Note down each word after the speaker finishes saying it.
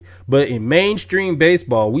But in mainstream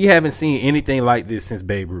baseball, we haven't seen anything like this since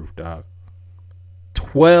Babe Ruth, dog.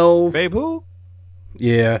 12. Babe who?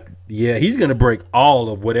 Yeah. He's gonna break all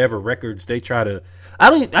of whatever records they try to. I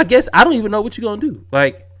don't even know what you're gonna do.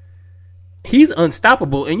 Like, he's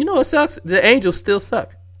unstoppable, and you know what sucks? The Angels still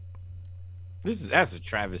suck. That's a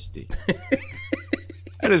travesty.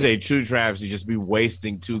 That is a true travesty. Just be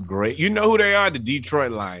wasting two great. You know who they are? The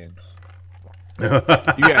Detroit Lions. You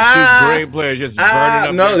got two great players just burning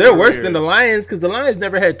up. No, they're worse than the Lions because the Lions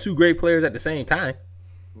never had two great players at the same time.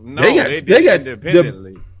 No, they got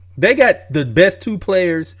independently. They got the best two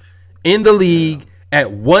players in the league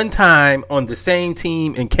at one time on the same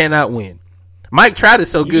team and cannot win. Mike Trout is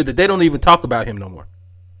so good that they don't even talk about him no more.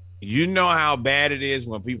 You know how bad it is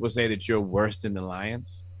when people say that you're worse than the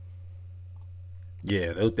Lions?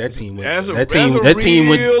 Yeah, that team went. That's a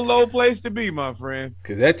real low place to be, my friend.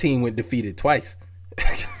 Because that team went defeated twice.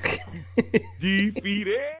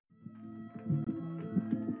 Defeated.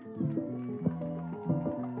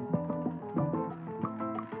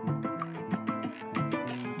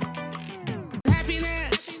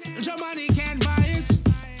 Happiness, your money can't buy it.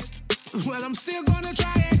 Well, I'm still gonna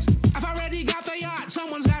try it. I've already got the yacht,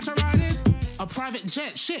 someone's got to ride it. A private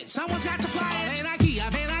jet, shit, someone's got to fly it. Hey, Nike,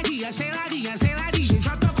 say la vie, say la vie. She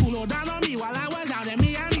dropped the culo down on me while I was out in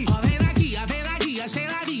Miami. Oh, hey, Nike, say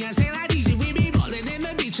la vie, say la vie. See, we be rolling in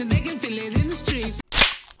the beach and they can feel it in the streets.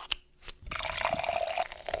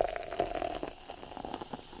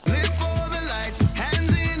 Live for the lights,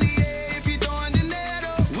 hands in the air. If you throwing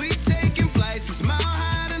dinero, we taking flights. A smile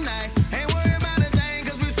high tonight. Ain't worried about a thing,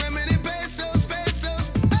 cause we swimming in pesos.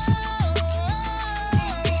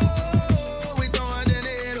 Oh, we throwing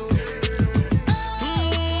dinero.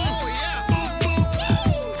 Oh, yeah.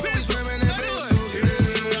 We swimming in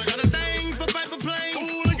pesos. Got a thing for paper planes.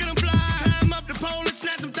 Ooh, look at them fly. Climb up the pole and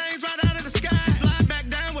snatch them things right out of the sky. Slide back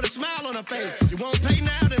down with a smile on her face. You won't pay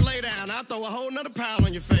now, then lay down. I'll throw a whole nother pile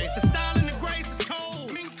on your face. The style and the grace is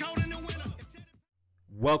cold. Mink coat in the winter.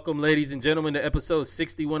 Welcome, ladies and gentlemen, to episode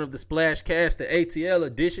 61 of the Splash Cast, the ATL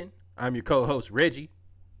edition. I'm your co-host, Reggie.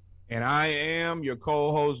 And I am your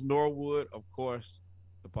co-host, Norwood, of course,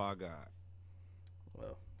 the pod god.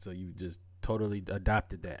 Well, so you just totally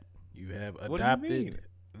adopted that. You have What do you adopted mean?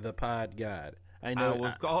 the pod god. I I know.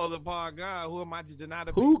 was called the pod god. Who am I to deny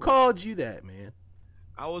the Who people? called you that, man?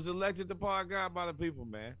 I was elected the pod god by the people,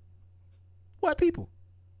 man. What people?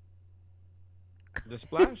 The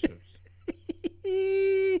Splashers.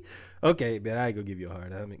 Okay, man, I ain't gonna give you a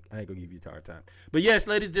hard time. I ain't gonna give you a hard time. But yes,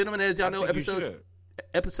 ladies and gentlemen, as y'all know, I think you should.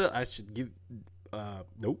 I should give.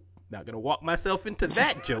 Nope, not gonna walk myself into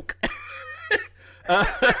that joke.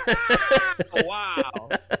 Wow.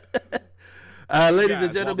 Ladies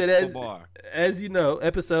and gentlemen, as you know,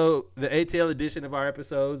 the ATL edition of our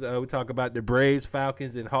episodes, we talk about the Braves,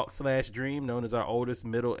 Falcons, and Hawk/Dream, known as our oldest,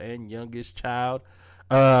 middle, and youngest child.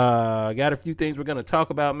 Got a few things we're gonna talk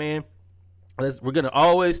about, man. We're gonna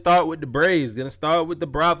always start with the Braves. Gonna start with the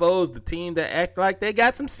Bravos, the team that act like they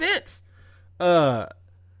got some sense. The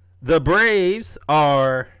Braves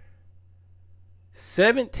are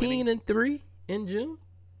 17-3 in June.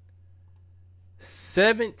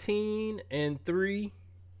 17-3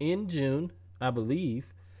 in June, I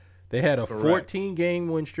believe. They had a 14-game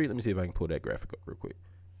win streak. Let me see if I can pull that graphic up real quick.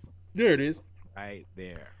 There it is. Right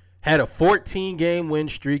there. Had a 14-game win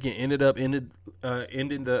streak and ending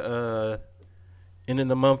the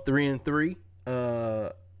month 3-3.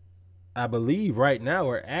 I believe right now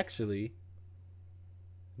we're actually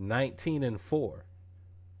 19-4.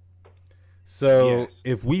 So Yes.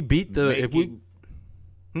 if we beat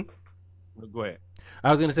Go ahead. I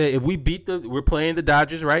was going to say, if we beat we're playing the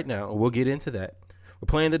Dodgers right now, and we'll get into that. We're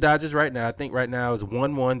playing the Dodgers right now. I think right now is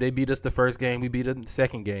 1-1. They beat us the first game. We beat them the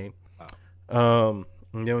second game. Wow.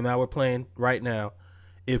 Now we're playing right now.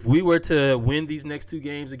 If we were to win these next two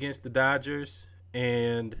games against the Dodgers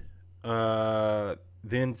and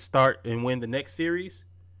then start and win the next series,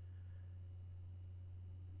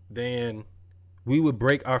 then we would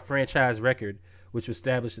break our franchise record, which was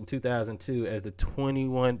established in 2002 as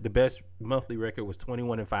the best monthly record was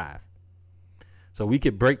 21-5. So we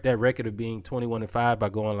could break that record of being 21-5 by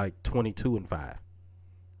going like 22-5,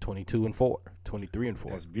 22-4, 23-4.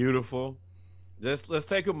 That's beautiful. Let's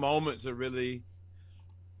take a moment to really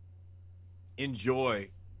enjoy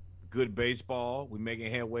good baseball. We're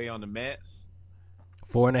making headway on the Mets.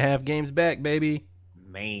 4.5 games back, baby.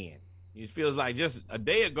 Man, it feels like just a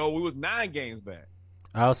day ago we was 9 games back.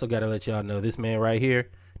 I also got to let y'all know this man right here,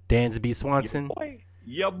 Dansby Swanson.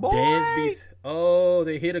 Your boy. Dansby. Oh,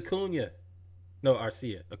 they hit Acuna. No,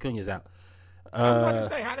 Arcia. Acuna's out. I was about to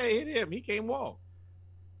say, how they hit him? He can't walk.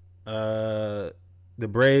 The The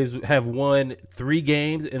Braves have won 3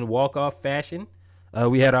 games in walk-off fashion.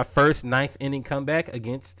 We had our first 9th inning comeback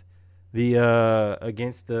against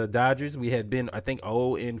the Dodgers. We had been, I think,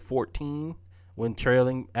 0-14 when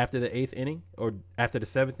trailing after the 8th inning or after the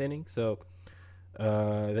 7th inning. So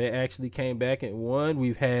they actually came back and won.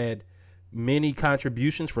 We've had many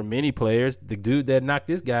contributions from many players. The dude that knocked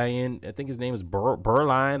this guy in, I think his name is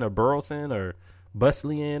Burline or Burleson or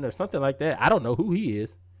Buslian or something like that. I don't know who he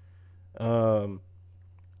is.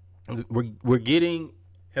 We're getting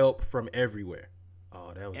help from everywhere.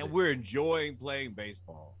 Oh, that was and we're enjoying playing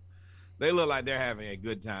baseball. They look like they're having a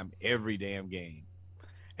good time every damn game.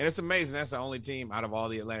 And it's amazing. That's the only team out of all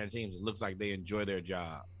the Atlanta teams that looks like they enjoy their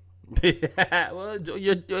job. Well,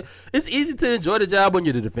 it's easy to enjoy the job when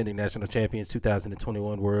you're the defending national champions,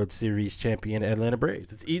 2021 World Series champion Atlanta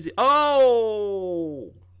Braves. It's easy.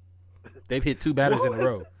 Oh, they've hit 2 batters in a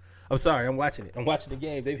row. I'm sorry. I'm watching it. I'm watching the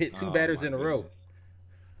game. They've hit 2 batters in a row.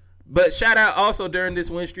 But shout out also during this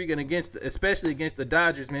win streak and especially against the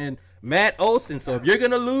Dodgers, man, Matt Olsen. So if you're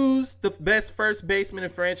going to lose the best first baseman in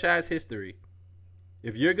franchise history,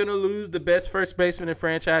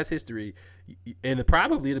 and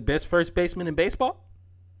probably the best first baseman in baseball,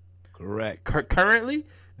 correct, currently,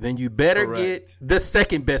 then you better get the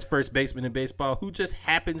second best first baseman in baseball, who just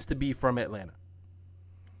happens to be from Atlanta.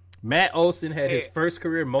 Matt Olsen had his first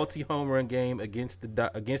career multi-home run game against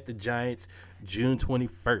the Giants June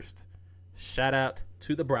 21st. Shout out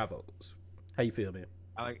to the Bravos. How you feel, man?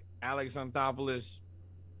 Alex Anthopoulos,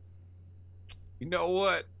 you know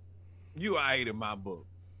what? You are 8 in my book.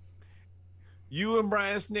 You and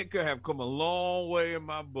Brian Snitker have come a long way in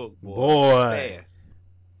my book, boy.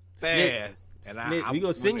 Fast. And we're going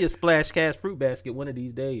to send you a Splash Cash fruit basket one of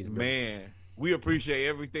these days, bro. Man, we appreciate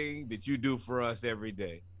everything that you do for us every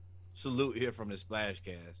day. Salute here from the Splash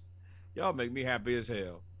Cast. Y'all make me happy as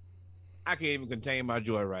hell. I can't even contain my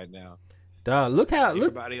joy right now. Dog, look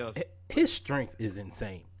everybody else. His strength is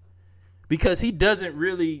insane. Because he doesn't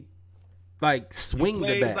really swing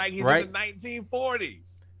the bat, like he's right? in the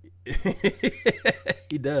 1940s.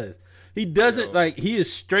 He does. He doesn't he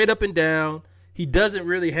is straight up and down. He doesn't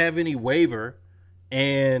really have any waver.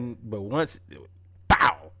 But once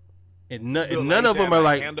pow. And none of them are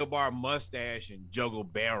like handlebar mustache and juggle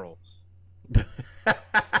barrels.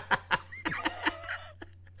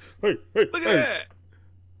 Hey, look at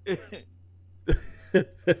that.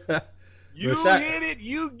 You hit it,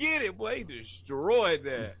 you get it. Boy, he destroyed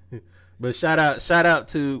that. But shout out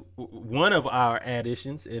to one of our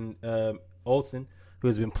additions in Olsen, who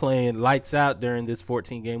has been playing lights out during this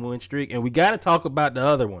 14-game win streak. And we got to talk about the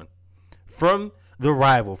other one from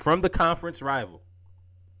the conference rival.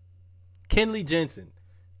 Kenley Jansen,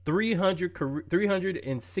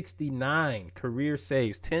 369 career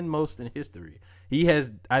saves, 10 most in history.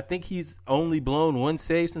 I think he's only blown 1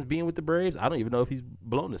 save since being with the Braves. I don't even know if he's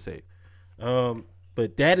blown a save.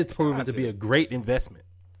 But that is proven to be a great investment.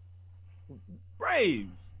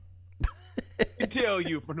 Braves. I tell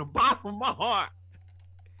you from the bottom of my heart,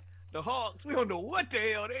 the Hawks, we don't know what the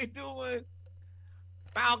hell they doing.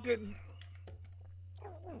 Falcons.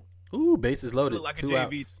 Ooh, bases loaded. Look like 2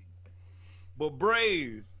 outs. But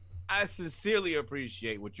Braves, I sincerely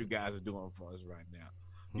appreciate what you guys are doing for us right now.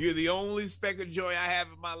 You're the only speck of joy I have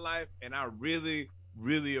in my life, and I really,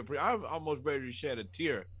 really appreciate. I'm almost ready to shed a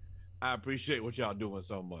tear. I appreciate what y'all doing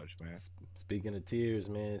so much, man. Speaking of tears,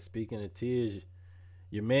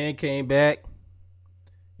 your man came back.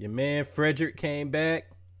 Your man Frederick came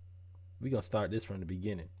back. We're going to start this from the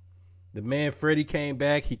beginning. The man Freddie came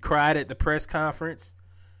back. He cried at the press conference.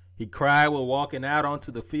 He cried while walking out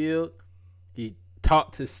onto the field. He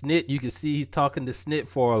talked to Snit. You can see he's talking to Snit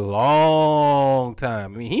for a long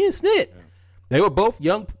time. I mean, he and Snit, they were both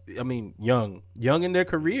young. I mean, young in their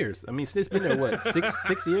careers. I mean, Snit's been there, what,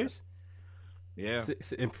 six years? Yeah.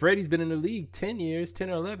 And Freddie's been in the league 10 years, 10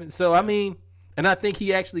 or 11. So, I mean, and I think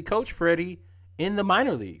he actually coached Freddie in the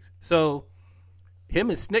minor leagues. So, him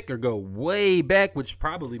and Snicker go way back, which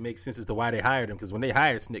probably makes sense as to why they hired him. Because when they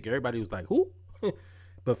hired Snicker, everybody was like, who?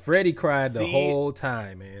 But Freddie cried the whole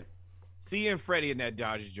time, man. Seeing Freddie in that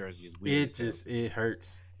Dodgers jersey is weird. It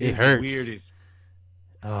hurts. It's hurts. Weird.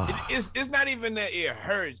 It's not even that it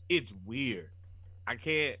hurts. It's weird. I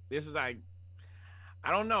can't. This is like,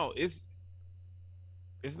 I don't know. It's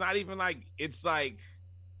not even like, it's like,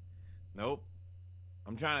 nope.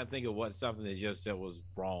 I'm trying to think of what something that just said was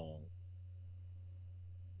wrong.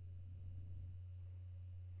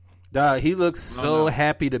 Dog, he looks so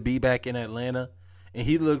happy to be back in Atlanta, and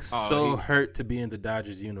he looks hurt to be in the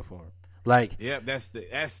Dodgers uniform. Like, yeah,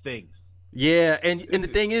 that stinks. Yeah, and the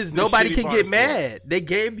thing is, nobody can get mad. They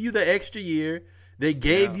gave you the extra year. They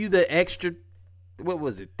gave you the extra what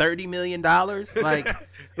was it, $30 million?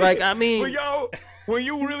 Like I mean, well, yo, when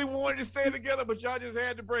you really wanted to stay together, but y'all just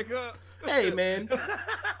had to break up. Hey man,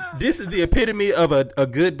 this is the epitome of a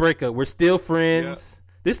good breakup. We're still friends. Yeah.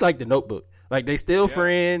 This is like The Notebook. Like they still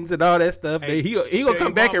friends and all that stuff. Hey, he gonna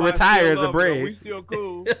come back and retire as a Brave. We still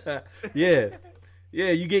cool. Yeah.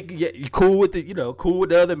 Yeah, you cool with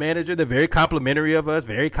the other manager. They're very complimentary of us,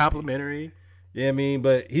 very complimentary. Yeah, I mean,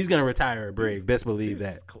 but he's gonna retire a Brave. Best believe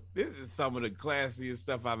that. This is some of the classiest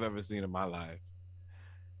stuff I've ever seen in my life.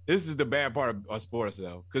 This is the bad part of sports,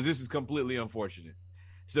 though, because this is completely unfortunate.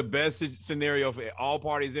 It's the best scenario for all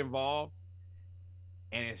parties involved,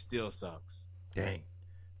 and it still sucks. Dang,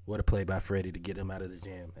 what a play by Freddie to get him out of the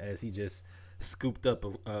jam as he just scooped up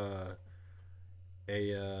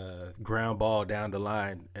a ground ball down the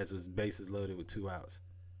line as his bases loaded with 2 outs.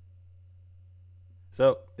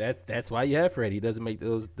 So that's why you have Freddie. He doesn't make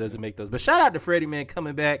those. But shout out to Freddie, man,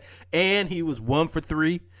 coming back, and he was 1 for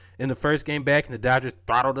 3 in the first game back, and the Dodgers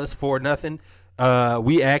throttled us 4-0.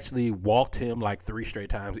 We actually walked him like 3 straight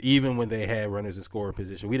times, even when they had runners in scoring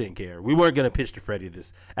position. We didn't care. We weren't gonna pitch to Freddie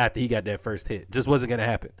this after he got that first hit. Just wasn't gonna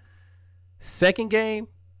happen. Second game,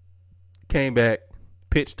 came back,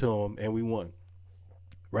 pitched to him, and we won.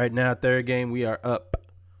 Right now, third game, we are up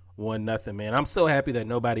 1-0, man. I'm so happy that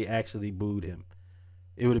nobody actually booed him.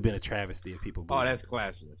 It would have been a travesty if people booed him. Oh, that's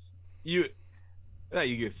classless. You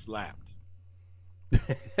get slapped.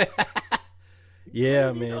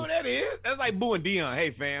 Yeah, man. You know what that is? That's like booing Dion.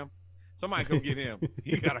 Hey, fam, somebody come get him.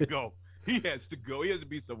 He got to go. He has to go. He has to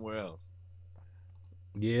be somewhere else.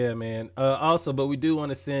 Yeah, man. Also, but we do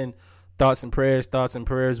want to send thoughts and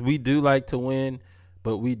prayers. We do like to win,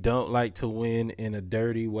 but we don't like to win in a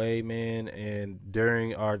dirty way, man. And during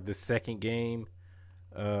the second game,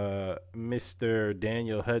 Mr.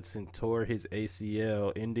 Daniel Hudson tore his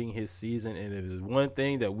ACL, ending his season. And if there's one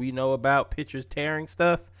thing that we know about pitchers tearing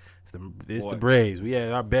stuff, it's the Braves. We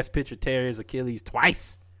had our best pitcher tear his Achilles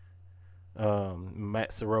twice,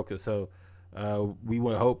 Matt Soroka. So we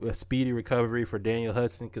want to hope a speedy recovery for Daniel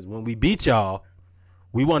Hudson, because when we beat y'all,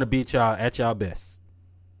 we want to beat y'all at y'all best.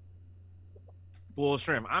 Bull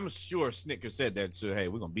Shrimp, I'm sure Snicker said that too. Hey,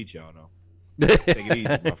 we're gonna beat y'all though. Take it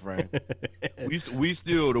easy, my friend. We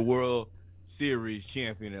still the World Series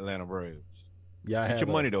champion Atlanta Braves. Get your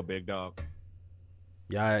money though, big dog.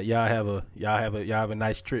 Y'all have a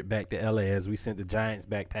nice trip back to LA as we sent the Giants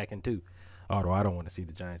backpacking too. Although I don't want to see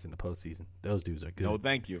the Giants in the postseason. Those dudes are good. No,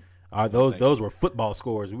 thank you. Those were football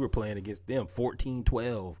scores. We were playing against them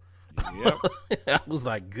 14-12. Yep. I was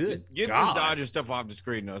like, good Get God. this Dodgers stuff off the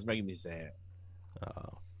screen though. It's making me sad.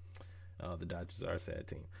 Oh, the Dodgers are a sad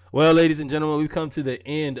team. Well, ladies and gentlemen, we've come to the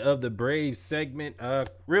end of the Braves segment.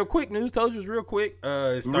 Real quick news, told you it was real quick.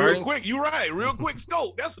 Real quick, you're right. Real quick,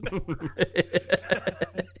 Stoke. That's what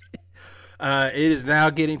it is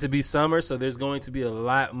now getting to be summer, so there's going to be a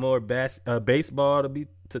lot more baseball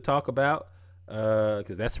to talk about,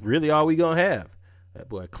 because that's really all we gonna have. That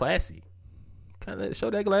boy, classy. Kind of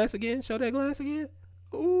show that glass again.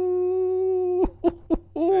 Ooh.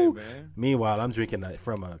 Hey, man. Meanwhile, I'm drinking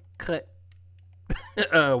from a cut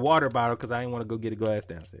water bottle because I didn't want to go get a glass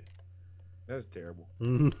downstairs. That's terrible.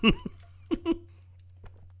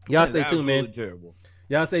 Y'all stay tuned, man. Terrible.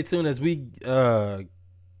 Y'all stay tuned as we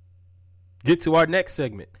get to our next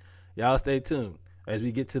segment. Y'all stay tuned as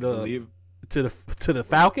we get to the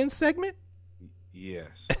Falcons segment.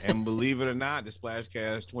 Yes, and believe it or not, the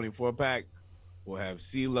Splashcast 24 pack will have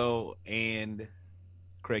CeeLo and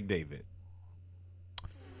Craig David.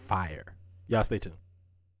 Fire. Y'all stay tuned.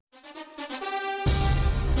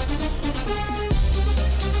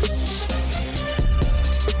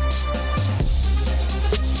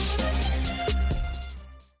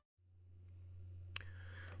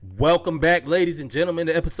 Welcome back, ladies and gentlemen,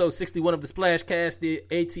 to episode 61 of the Splashcast, the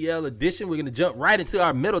ATL edition. We're going to jump right into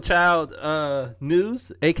our middle child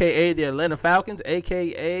news, a.k.a. the Atlanta Falcons,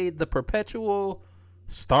 a.k.a. the perpetual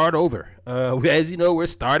start over. As you know, we're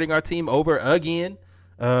starting our team over again.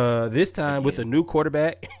 This time with a new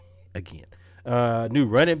quarterback, new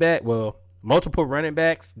running back. Well, multiple running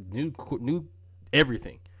backs, new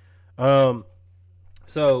everything.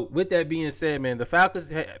 So with that being said, man, the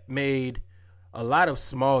Falcons made a lot of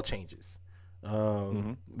small changes.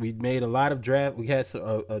 We made a lot of draft. We had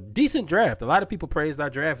a decent draft. A lot of people praised our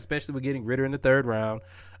draft, especially with getting Ritter in the third round,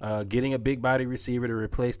 getting a big body receiver to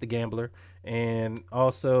replace the Gambler, and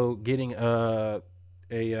also getting the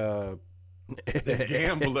Gambler.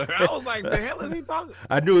 I was like, the hell is he talking?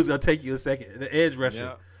 I knew it was gonna take you a second. The edge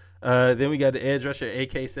rusher. Yeah. Then we got the edge rusher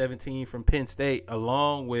AK-17 from Penn State,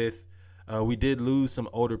 along with we did lose some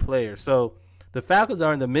older players. So the Falcons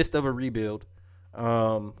are in the midst of a rebuild.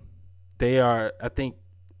 they are. I think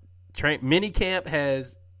mini camp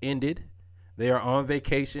has ended. They are on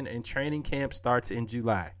vacation, and training camp starts in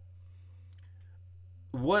July.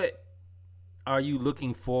 What are you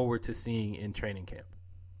looking forward to seeing in training camp?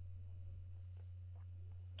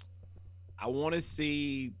 I want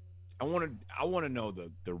to know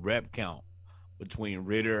the rep count between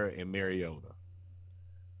Ritter and Mariota.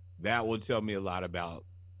 That will tell me a lot about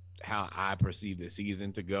how I perceive the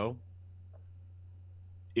season to go.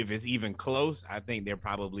 If it's even close, I think they're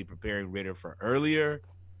probably preparing Ritter for earlier.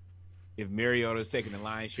 If Mariota's taking the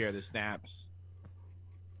lion's share of the snaps,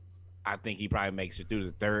 I think he probably makes it through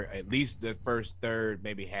the third, at least the first third,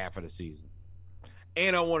 maybe half of the season.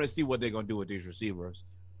 And I want to see what they're going to do with these receivers.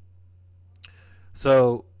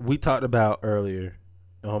 So we talked about earlier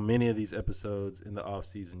on many of these episodes in the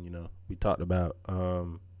offseason, we talked about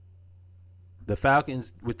the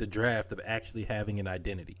Falcons with the draft of actually having an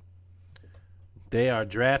identity. They are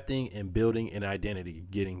drafting and building an identity,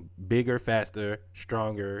 getting bigger, faster,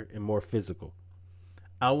 stronger, and more physical.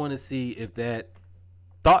 I want to see if that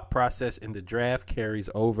thought process in the draft carries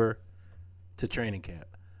over to training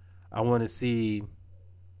camp. I want to see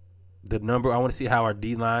I want to see how our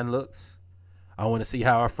D-line looks. I want to see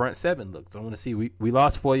how our front seven looks. I want to see we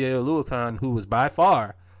lost Foye Oluokun, who was by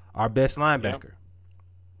far our best linebacker.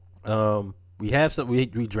 Yep.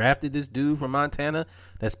 We drafted this dude from Montana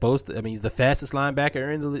that's he's the fastest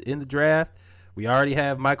linebacker in the draft. We already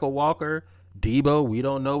have Michael Walker, Debo. We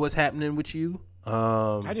don't know what's happening with you.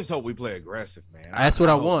 I just hope we play aggressive, man. That's what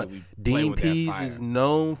I want. Dean Pease is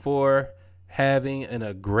known for having an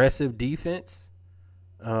aggressive defense.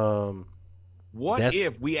 Just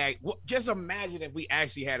imagine if we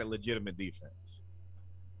actually had a legitimate defense.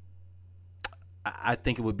 I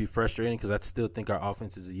think it would be frustrating because I still think our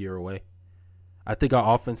offense is a year away. I think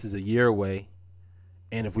our offense is a year away.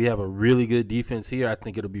 And if we have a really good defense here, I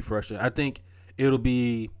think it'll be frustrating. I think it'll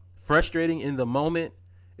be frustrating in the moment.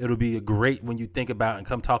 It'll be great when you think about and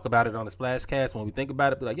come talk about it on the Splash Cast. When we think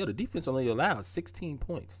about it, be like, the defense only allowed 16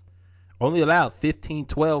 points. Only allowed 15,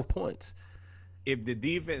 12 points. If the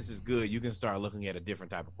defense is good, you can start looking at a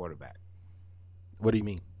different type of quarterback. What do you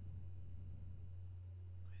mean?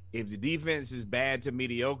 If the defense is bad to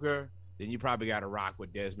mediocre, then you probably got to rock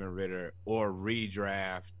with Desmond Ritter or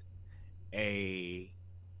redraft a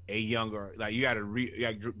younger. Like you got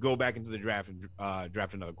to go back into the draft and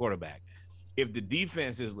draft another quarterback. If the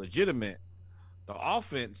defense is legitimate, the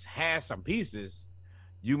offense has some pieces.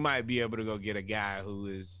 You might be able to go get a guy who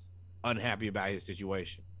is unhappy about his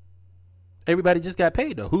situation. Everybody just got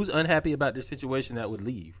paid, though. Who's unhappy about this situation that would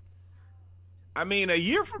leave? I mean, a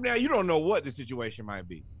year from now, you don't know what the situation might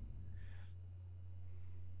be.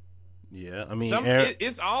 Yeah, I mean,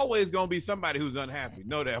 it's always going to be somebody who's unhappy.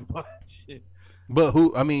 Know that much. But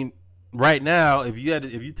who? I mean, right now, if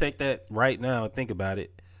you take that right now and think about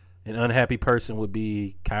it, an unhappy person would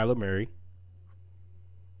be Kyler Murray.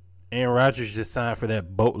 Aaron Rodgers just signed for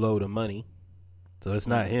that boatload of money, so it's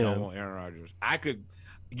not him. I don't want Aaron Rodgers.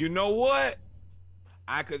 You know what?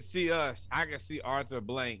 I could see Arthur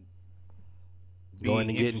Blank going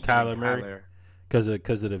and getting Kyler Murray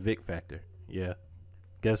because of the Vic factor. Yeah.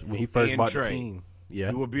 Guess when he first bought the team,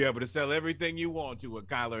 you will be able to sell everything you want to with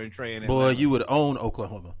Kyler and Trey. And boy, you would own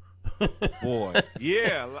Oklahoma. Boy,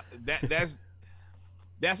 yeah, that's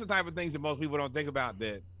the type of things that most people don't think about.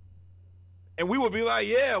 That, and we would be like,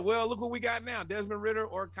 yeah, well, look what we got now: Desmond Ritter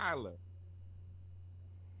or Kyler.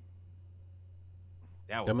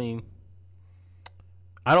 I mean,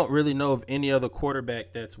 I don't really know of any other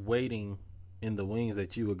quarterback that's waiting in the wings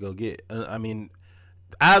that you would go get. I mean.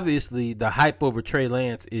 Obviously, the hype over Trey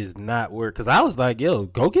Lance is not where, because I was like, yo,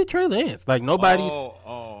 go get Trey Lance. Like, nobody's.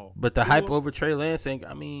 But the hype over Trey Lance ain't,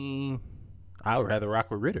 I mean, I would rather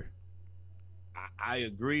rock with Ritter. I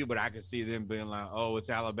agree, but I can see them being like, oh, it's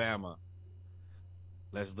Alabama.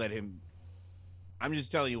 Let's let him. I'm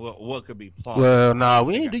just telling you what could be plausible. Well, no,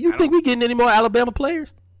 we ain't. Do you think we getting any more Alabama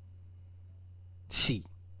players? Shit.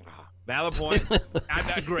 Valid point. I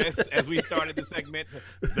digress. As we started the segment,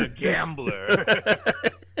 the Gambler.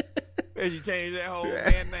 You changed that whole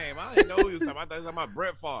man name. I didn't know who he was talking about. I thought he was talking about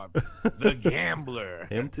Brett Favre. The Gambler.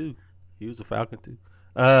 Him too. He was a Falcon too.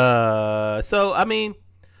 So I mean,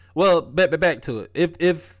 well, back to it.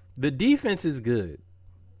 If the defense is good,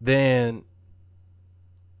 then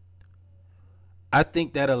I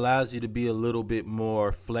think that allows you to be a little bit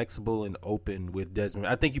more flexible and open with Desmond.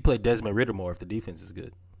 I think you play Desmond Ritter more if the defense is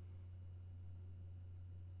good.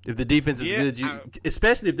 If the defense is good,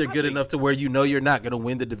 especially if they're good enough to where you're not going to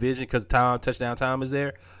win the division because touchdown time is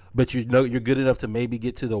there, but you're good enough to maybe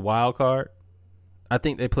get to the wild card. I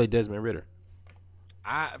think they play Desmond Ritter.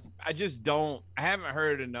 I just don't. I haven't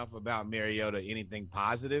heard enough about Mariota, anything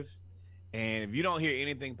positive. And if you don't hear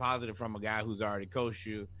anything positive from a guy who's already coached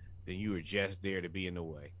you, then you were just there to be in the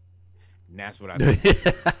way. And that's what I think.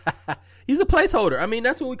 He's a placeholder. I mean,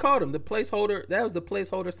 that's what we called him, the placeholder. That was the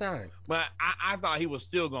placeholder sign. But I thought he was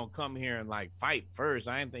still gonna come here and like fight first.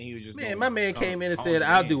 I didn't think he was just. Man, my man came in and said,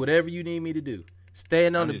 "I'll do whatever you need me to do.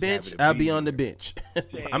 Staying on the bench, I'll be on the bench.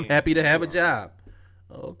 I'm happy to have a job."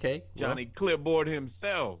 Okay, Johnny Clipboard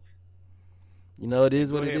himself. You know it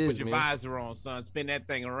is what it is. Put your visor on, son. Spin that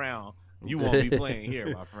thing around. You won't be playing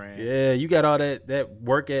here, my friend. Yeah, you got all that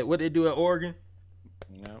work at what they do at Oregon.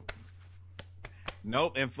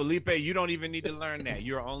 Nope. And Felipe, you don't even need to learn that.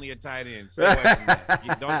 You're only a tight end. Stay away from that.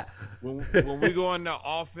 You don't, when we go on the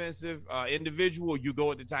offensive individual, you go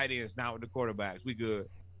with the tight ends, not with the quarterbacks. We good.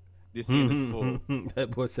 This team is full.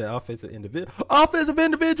 That boy said offensive individual. Offensive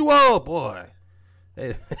individual, boy.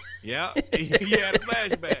 Yeah, he had a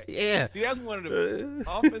flashback. Yeah. See, that's one of the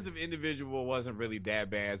offensive individual wasn't really that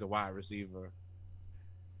bad as a wide receiver.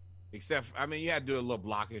 Except, I mean, you had to do a little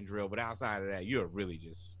blocking drill, but outside of that, you're really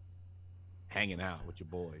just hanging out with your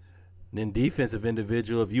boys. Then defensive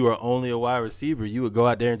individual, if you were only a wide receiver, you would go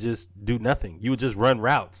out there and just do nothing. You would just run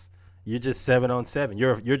routes. You're just 7-on-7.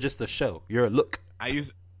 You're just a show. You're a look.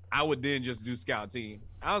 I would then just do scout team.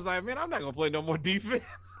 I was like, man, I'm not gonna play no more defense.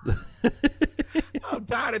 I'm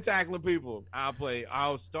tired of tackling people. I'll play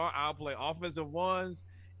offensive ones,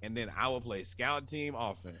 and then I will play scout team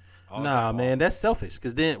offense. Nah, man, that's selfish.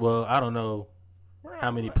 Cause then, well, I don't know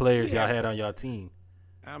how many players y'all had on y'all team.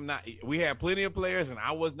 We had plenty of players, and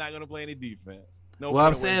I was not gonna play any defense. No. Well,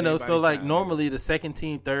 I'm saying though, so like normally the second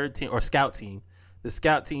team, third team, or scout team, the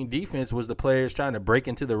scout team defense was the players trying to break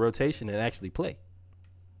into the rotation and actually play.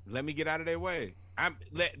 Let me get out of their way.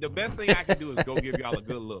 The best thing I can do is go give y'all a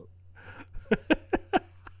good look. The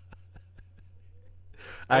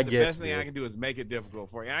best thing I can do is make it difficult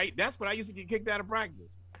for you. That's what I used to get kicked out of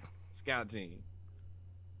practice. Scout team.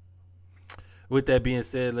 With that being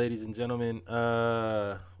said, ladies and gentlemen,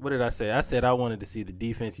 what did I say? I said I wanted to see the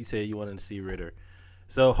defense. You said you wanted to see Ritter.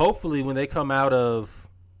 So hopefully when they come out of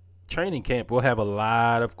training camp, we'll have a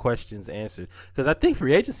lot of questions answered, because I think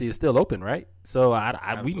free agency is still open, right? So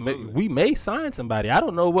we may sign somebody. I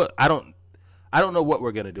don't know what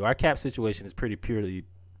we're gonna do. Our cap situation is pretty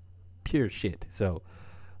pure shit. So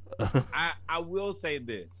I will say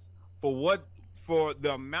this, for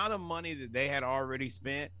the amount of money that they had already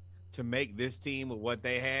spent to make this team with what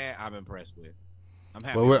they had, I'm impressed with. I'm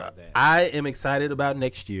happy about that. I am excited about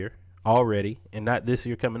next year already, and not this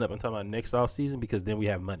year coming up. I'm talking about next offseason, because then we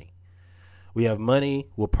have money. We have money.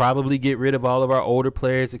 We'll probably get rid of all of our older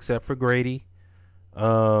players except for Grady.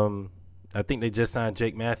 I think they just signed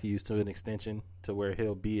Jake Matthews to an extension to where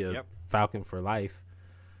he'll be a Falcon for life.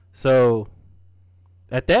 So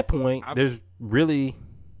at that point,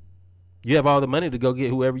 you have all the money to go get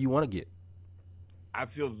whoever you want to get. I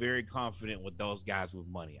feel very confident with those guys with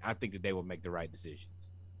money. I think that they will make the right decisions.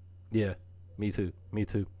 Yeah, me too.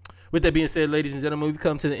 With that being said, ladies and gentlemen, we've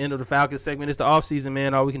come to the end of the Falcons segment. It's the offseason,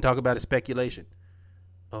 man. All we can talk about is speculation.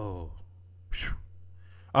 All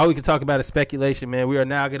we can talk about is speculation, man. We are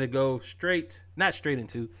now going to go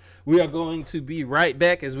we are going to be right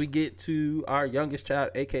back as we get to our youngest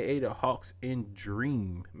child, a.k.a. the Hawks in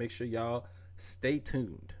Dream. Make sure y'all stay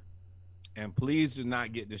tuned. And please do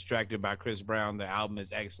not get distracted by Chris Brown. The album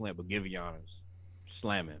is excellent, but give you honors.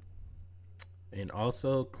 Slamming. And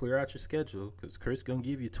also clear out your schedule, because Chris going to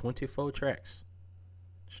give you 24 tracks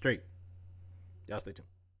straight. Y'all stay tuned.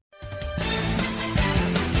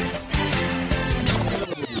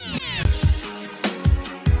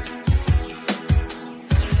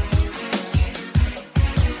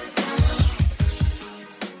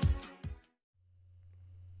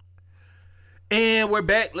 And we're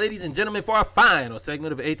back, ladies and gentlemen, for our final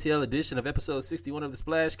segment of ATL edition of episode 61 of the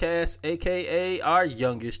Splashcast, a.k.a. our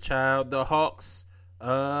youngest child, the Hawks.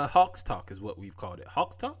 Hawks Talk is what we've called it.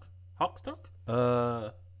 Hawks Talk? Is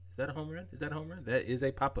that a home run? That is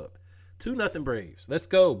a pop-up. 2-0 Braves. Let's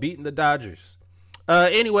go. Beating the Dodgers.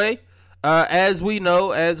 Anyway, as we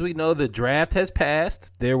know, the draft has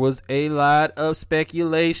passed. There was a lot of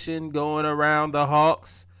speculation going around the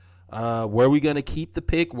Hawks. Were we going to keep the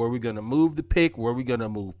pick? Were we going to move the pick? Were we going to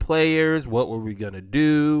move players? What were we going to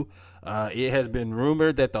do? It has been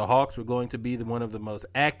rumored that the Hawks were going to be one of the most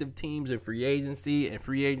active teams in free agency and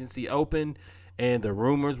free agency open, and the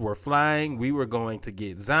rumors were flying. We were going to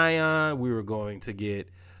get Zion. We were going to get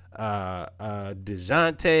Dejounte.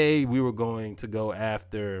 We were going to go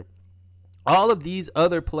after all of these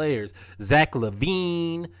other players. Zach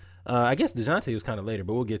LaVine. I guess Dejounte was kind of later,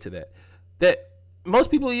 but we'll get to that.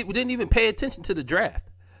 most people didn't even pay attention to the draft.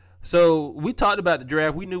 So we talked about the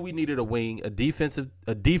draft. We knew we needed a wing, a defensive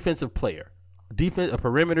player, a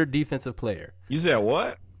perimeter defensive player. You said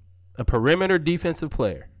what? A perimeter defensive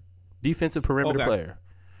player, defensive perimeter player.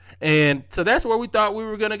 And so that's where we thought we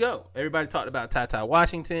were gonna go. Everybody talked about Ty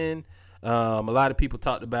Washington. A lot of people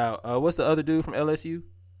talked about what's the other dude from LSU?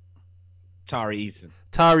 Tyrese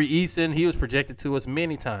Eason. He was projected to us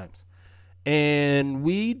many times. And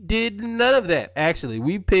we did none of that, actually.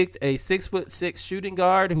 We picked a 6'6" shooting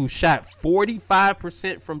guard who shot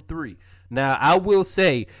 45% from three. Now, I will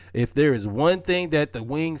say, if there is one thing that the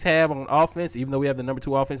Wings have on offense, even though we have the number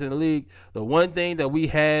 2 offense in the league, the one thing that we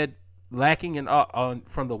had lacking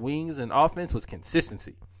from the Wings in offense was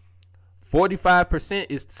consistency. 45%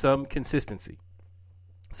 is some consistency.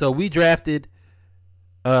 So we drafted,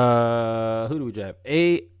 who do we draft?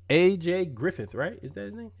 AJ Griffin, right? Is that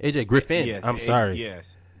his name? AJ Griffin. Yes, I'm sorry.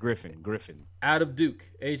 Yes, Griffin. Out of Duke.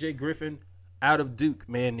 AJ Griffin out of Duke.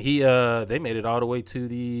 Man, they made it all the way to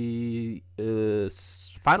the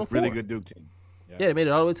Final Four. Really good Duke team. Yeah, they made it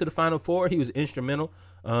all the way to the Final Four. He was instrumental.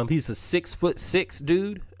 He's a 6'6"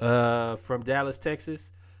 dude from Dallas,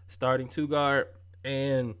 Texas, starting 2 guard.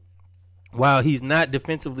 And while he's not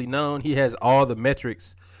defensively known, he has all the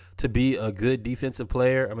metrics to be a good defensive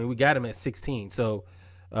player. I mean, we got him at 16. So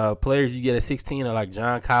players you get at 16 are like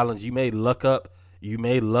John Collins. You may luck up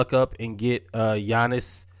and get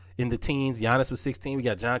Giannis in the teens. Giannis was 16. We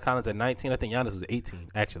got John Collins at 19. I think Giannis was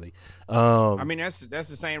 18, actually. I mean, that's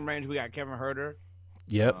the same range we got Kevin Huerter.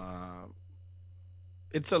 Yep.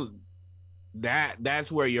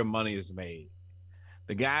 That's where your money is made.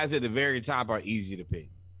 The guys at the very top are easy to pick.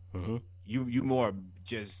 Mm-hmm. You more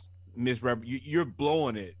just you're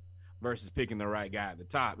blowing it versus picking the right guy at the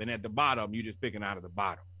top. And at the bottom, you're just picking out of the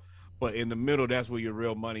bottom. But in the middle, that's where your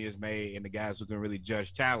real money is made, and the guys who can really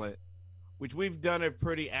judge talent, which we've done a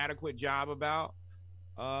pretty adequate job about.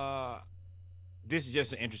 This is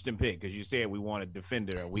just an interesting pick because you said we want a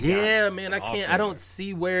defender. I don't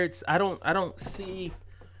see where it's. I don't see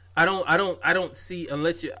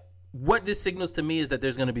unless you. What this signals to me is that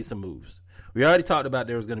there's going to be some moves. We already talked about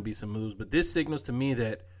there was going to be some moves, but this signals to me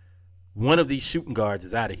that one of these shooting guards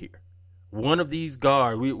is out of here. One of these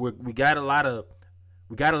guards, we got a lot of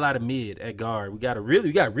mid at guard. We got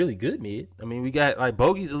really good mid. I mean, we got like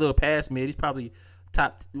Bogey's a little past mid. He's probably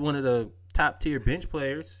one of the top tier bench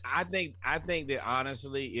players. I think that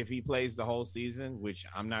honestly, if he plays the whole season, which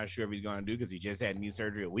I'm not sure if he's going to do because he just had knee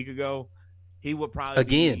surgery a week ago, he would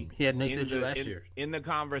probably he had knee surgery last year in the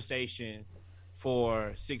conversation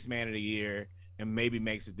for 6th man of the year, and maybe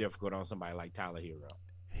makes it difficult on somebody like Tyler Hero.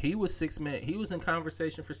 He was 6th man. He was in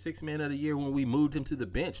conversation for 6th man of the year when we moved him to the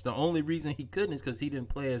bench. The only reason he couldn't is because he didn't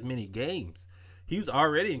play as many games. He was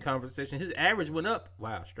already in conversation. His average went up.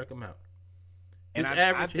 Wow, struck him out. His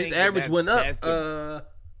average went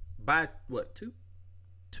up by what, two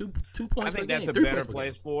points. I think that's a better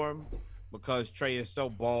place for him because Trey is so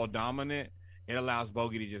ball dominant. It allows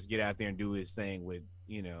Bogey to just get out there and do his thing with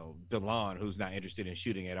DeLon, who's not interested in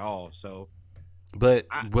shooting at all. So. But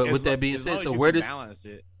with that being said, so where does balance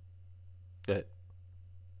it? Good.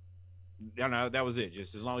 No, that was it.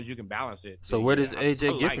 Just as long as you can balance it. So where does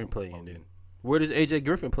AJ Griffin play in then? Where does AJ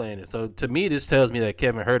Griffin play in it? So to me, this tells me that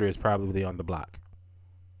Kevin Huerter is probably on the block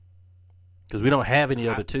because we don't have any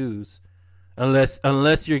other twos, unless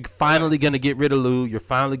you're finally gonna get rid of Lou. You're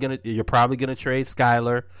probably gonna trade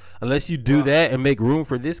Skylar. Unless you do that and make room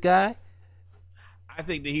for this guy. I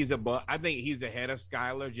think that he's ahead of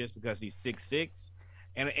Skylar just because he's 6'6",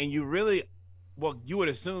 and you would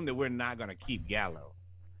assume that we're not going to keep Gallo.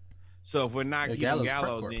 So if we're not keeping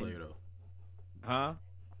Gallo, then player, huh?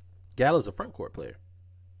 Gallo's a front court player.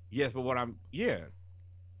 Yes, but I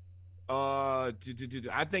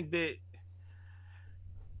think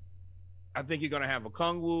you're going to have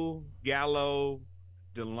Okongwu, Gallo,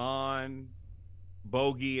 DeLon,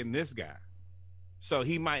 Bogey, and this guy. So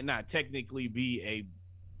he might not technically be a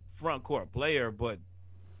front court player, but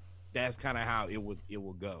that's kind of how it would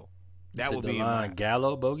go. That would be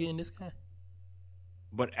Gallo, Bogey, and this guy.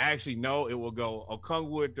 But actually, no, it will go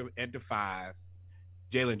Okongwu at the 5,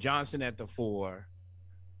 Jalen Johnson at the 4.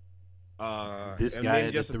 This guy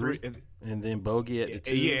at the 3, and then Bogey at the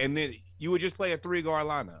 2. Yeah, and then you would just play a 3-guard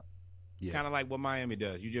lineup. Yeah. Kind of like what Miami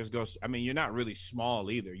does. You just go. I mean, you're not really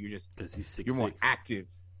small either. You're just because he's 6'6". You're more active.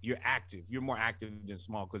 You're active. You're more active than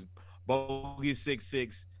small because Bogey's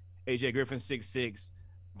 6'6", AJ Griffin 6'6",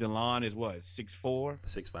 DeLon is what 6'4",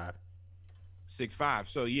 6'5", 6'5".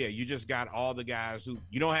 So yeah, you just got all the guys who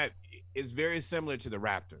you don't have. It's very similar to the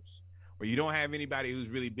Raptors, where you don't have anybody who's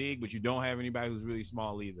really big, but you don't have anybody who's really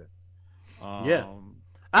small either. Yeah,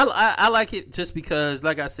 I like it just because,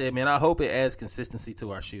 like I said, man, I hope it adds consistency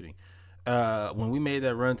to our shooting. When we made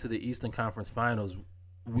that run to the Eastern Conference Finals,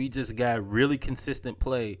 we just got really consistent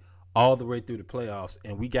play all the way through the playoffs,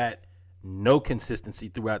 and we got no consistency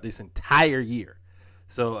throughout this entire year.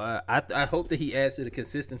 So I hope that he adds to the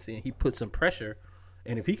consistency and he puts some pressure.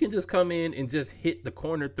 And if he can just come in and just hit the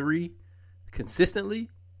corner three consistently,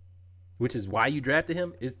 which is why you drafted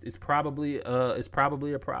him, it's probably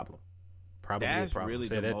a problem. That's really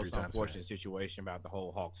the most unfortunate situation about the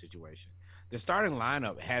whole Hawk situation. The starting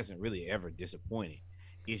lineup hasn't really ever disappointed.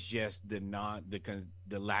 It's just the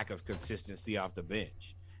lack of consistency off the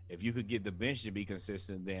bench. If you could get the bench to be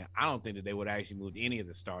consistent, then I don't think that they would actually move any of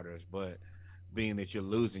the starters. But being that you're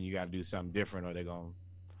losing, you got to do something different, or they're going,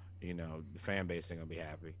 the fan base ain't gonna be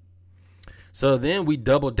happy. So then we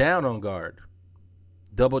double down on guard.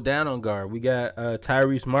 We got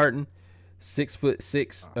Tyrese Martin,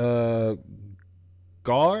 6'6"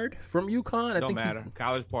 guard from UConn. Don't matter.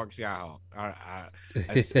 College Park Skyhawk.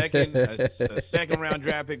 A second round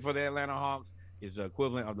draft pick for the Atlanta Hawks is the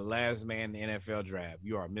equivalent of the last man in the NFL draft.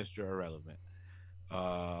 You are Mr. Irrelevant.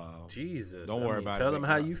 Jesus. Don't worry about it. Tell them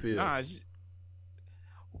how you feel. Nah,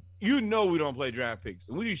 we don't play draft picks.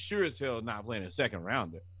 We sure as hell not playing a second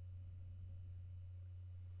rounder.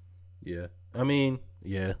 Yeah. I mean,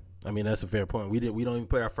 that's a fair point. We don't even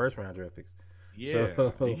play our first round draft picks. Yeah.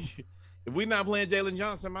 So, if we're not playing Jalen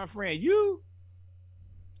Johnson, my friend,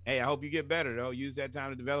 hey, I hope you get better though. Use that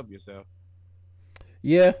time to develop yourself.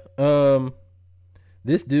 Yeah.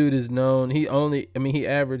 This dude is known. He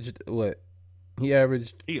averaged what? He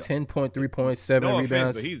averaged 10.3 points, 7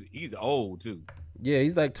 rebounds. But he's old too. Yeah,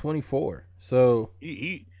 he's like 24. So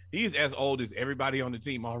he's as old as everybody on the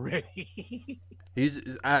team already.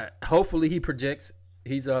 Hopefully he projects.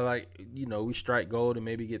 He's we strike gold and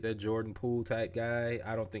maybe get that Jordan Poole type guy.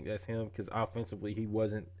 I don't think that's him because offensively he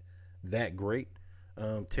wasn't that great.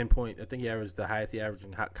 10 point. I think the highest he averaged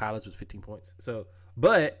in college was 15 points. So,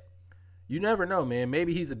 but you never know, man.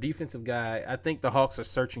 Maybe he's a defensive guy. I think the Hawks are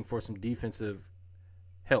searching for some defensive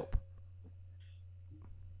help.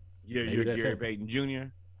 Yeah, you're Gary Payton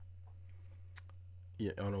Jr.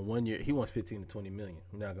 Yeah, on a 1 year, he wants 15 to 20 million.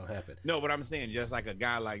 Not gonna happen. No, but I'm saying just like a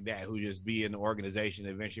guy like that who just be in the organization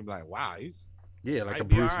and eventually be like, wow, like a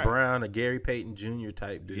Bruce Brown, a Gary Payton Jr.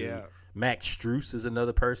 type dude. Yeah. Max Strus is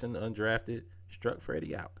another person, undrafted, struck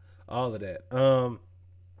Freddie out. All of that.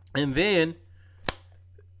 And then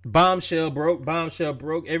bombshell broke.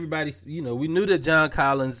 Everybody, we knew that John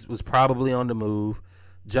Collins was probably on the move.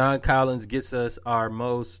 John Collins gets us our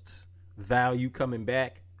most value coming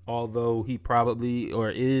back. Although he probably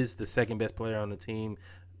is the second best player on the team,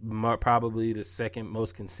 probably the second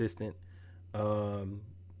most consistent, best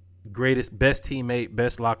teammate,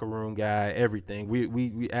 best locker room guy, everything.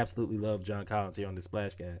 We absolutely love John Collins here on the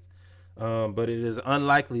Splashcast. But it is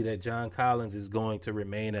unlikely that John Collins is going to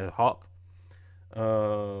remain a Hawk.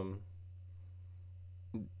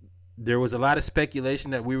 There was a lot of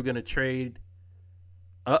speculation that we were going to trade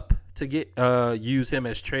up to get use him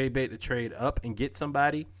as trade bait to trade up and get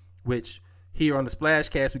somebody, which here on the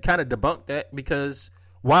Splashcast we kind of debunked that, because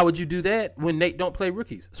why would you do that when Nate don't play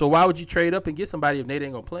rookies? So why would you trade up and get somebody if Nate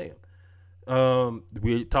ain't gonna play him?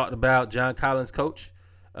 We talked about John Collins' coach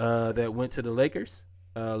that went to the Lakers,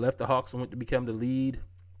 left the Hawks and went to become the lead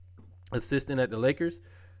assistant at the Lakers.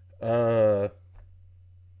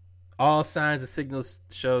 All signs and signals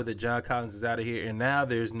show that John Collins is out of here, and now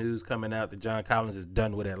there's news coming out that John Collins is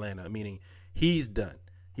done with Atlanta, meaning he's done.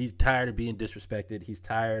 He's tired of being disrespected. He's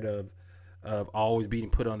tired of always being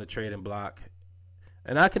put on the trading block.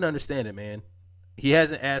 And I can understand it, man. He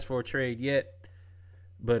hasn't asked for a trade yet,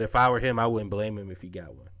 but if I were him, I wouldn't blame him if he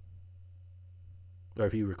got one or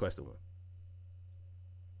if he requested one.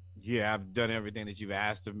 Yeah, I've done everything that you've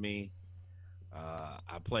asked of me.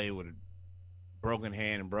 I played with a broken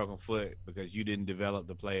hand and broken foot because you didn't develop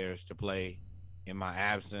the players to play in my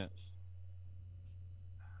absence.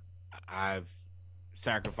 I've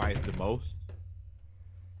sacrificed the most,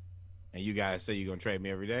 and you guys say you're gonna trade me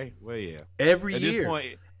every day. Well, yeah, every year.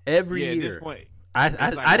 At this point,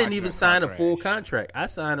 I didn't even sign a full contract. I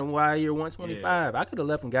signed him while year 125. I could have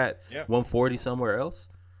left and got 140 somewhere else,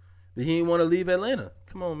 but he didn't want to leave Atlanta.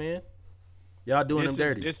 Come on, man, y'all doing him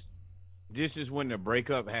dirty. This is when the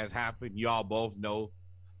breakup has happened. Y'all both know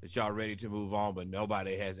that y'all ready to move on, but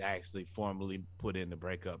nobody has actually formally put in the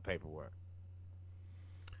breakup paperwork.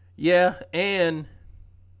 Yeah, and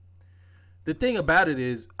the thing about it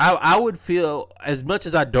is, I would feel, as much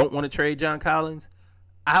as I don't want to trade John Collins,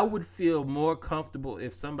 I would feel more comfortable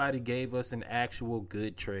if somebody gave us an actual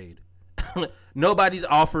good trade. nobody's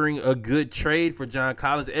offering a good trade for John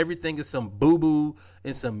Collins. Everything is some boo-boo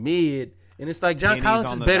and some mid. And it's like John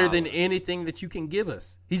Collins is better than anything that you can give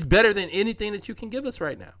us. He's better than anything that you can give us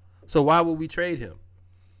right now. So why would we trade him?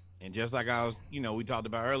 And just like we talked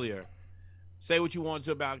about earlier, say what you want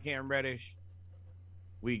to about Cam Reddish.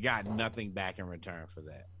 We got nothing back in return for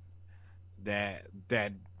that.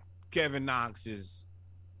 That Kevin Knox is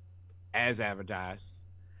as advertised.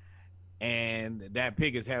 And that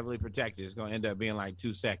pick is heavily protected. It's going to end up being like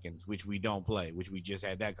 2 seconds, which we don't play, which we just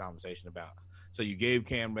had that conversation about. So you gave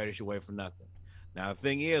Cam Reddish away for nothing. Now, the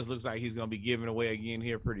thing is, looks like he's going to be giving away again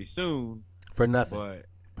here pretty soon. For nothing. But,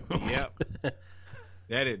 yep.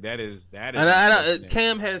 That is. And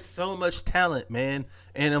Cam has so much talent, man.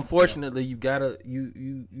 And unfortunately, you got to.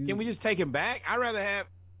 Can we just take him back? I'd rather have.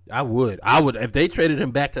 I would. If they traded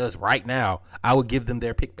him back to us right now, I would give them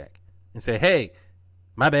their pick back and say, hey,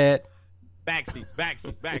 my bad.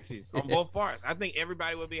 Backseats on both parts. I think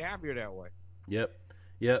everybody would be happier that way.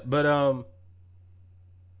 Yep. But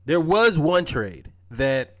there was one trade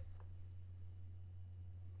that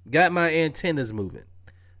got my antennas moving.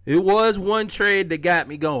 It was one trade that got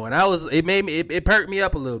me going. It perked me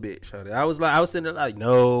up a little bit, Shawty. I was sitting there like,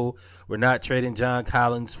 no, we're not trading John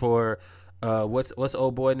Collins for what's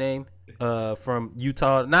old boy name from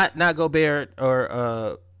Utah? Not Gobert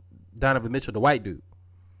or Donovan Mitchell, the white dude.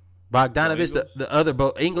 Bogdanovich, the other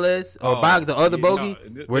Ingles or Bog, the other bogey.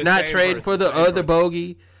 No, we're not trading for the other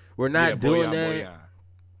bogey. We're not doing that.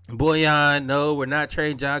 Boyan, no, we're not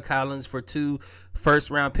trading John Collins for 2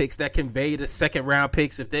 first-round picks that convey the second-round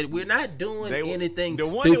picks. We're not doing anything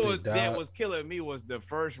stupid. The one that was killing me was the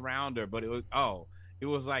first rounder, but it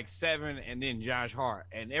was like 7 and then Josh Hart,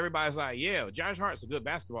 and everybody's like, yeah, Josh Hart's a good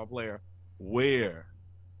basketball player. Where?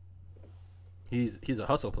 He's a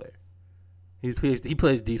hustle player. He plays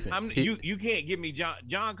defense. You can't give me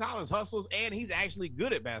John Collins hustles, and he's actually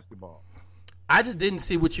good at basketball. I just didn't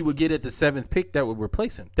see what you would get at the 7th pick that would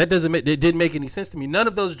replace him. It didn't make any sense to me. None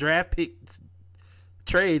of those draft pick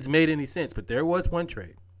trades made any sense, but there was one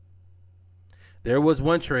trade.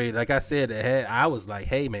 Like I said, I was like,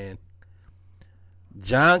 hey, man,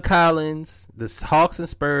 John Collins, the Hawks and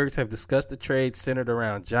Spurs have discussed the trade centered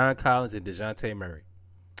around John Collins and Dejountae Murray.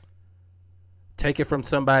 Take it from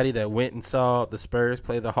somebody that went and saw the Spurs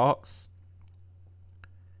play the Hawks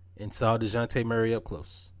and saw Dejounte Murray up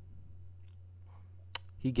close.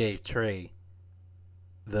 He gave Trey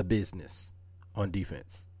the business on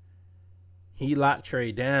defense. He locked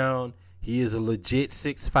Trey down. He is a legit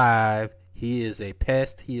 6'5". He is a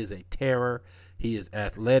pest. He is a terror. He is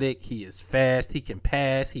athletic. He is fast. He can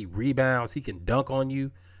pass. He rebounds. He can dunk on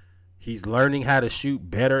you. He's learning how to shoot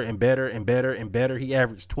better and better and better and better. He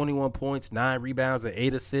averaged 21 points, 9 rebounds, and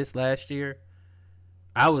 8 assists last year.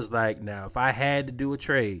 I was like, now, if I had to do a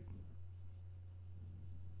trade,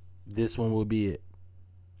 this one would be it.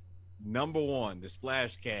 Number 1, the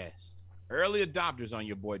Splash Cast. Early adopters on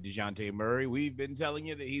your boy Dejounte Murray. We've been telling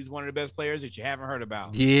you that he's one of the best players that you haven't heard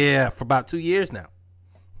about. Yeah, for about 2 years now.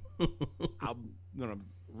 I'm going to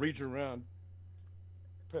reach around,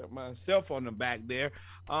 put myself on the back there.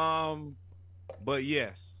 But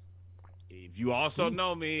yes, if you also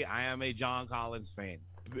know me, I am a John Collins fan.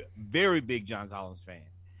 Very big John Collins fan.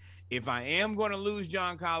 If I am going to lose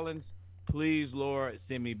John Collins, please, Lord,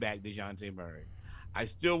 send me back Dejounte Murray. I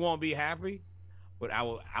still won't be happy, but I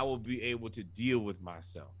will be able to deal with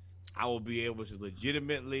myself. I will be able to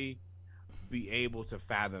legitimately be able to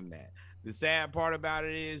fathom that. The sad part about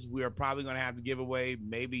it is we are probably going to have to give away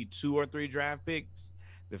maybe 2 or 3 draft picks.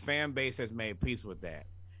 The fan base has made peace with that.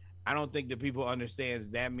 I don't think that people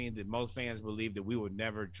understand that means that most fans believe that we would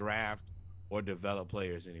never draft or develop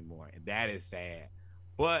players anymore. And that is sad.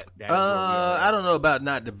 But that is I don't know about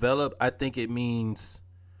not develop. I think it means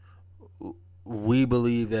we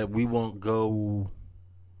believe that we won't go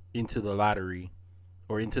into the lottery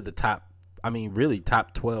or into the top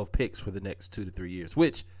 12 picks for the next 2 to 3 years,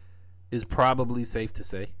 which is probably safe to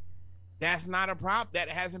say. That's not a problem. That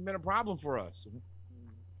hasn't been a problem for us.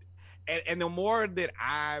 And the more that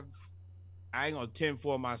I ain't going to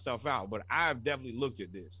tinfoil myself out, but I've definitely looked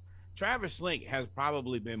at this. Travis Slink has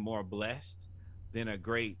probably been more blessed than a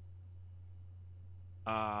great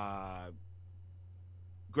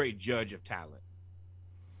judge of talent.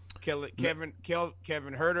 Kevin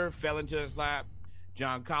Huerter fell into his lap.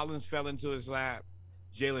 John Collins fell into his lap.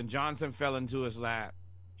 Jalen Johnson fell into his lap.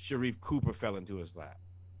 Sharif Cooper fell into his lap.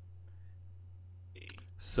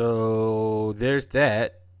 So there's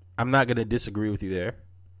that. I'm not going to disagree with you there.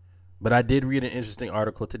 But I did read an interesting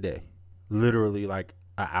article today, literally like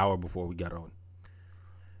an hour before we got on,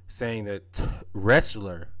 saying that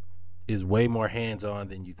wrestler is way more hands-on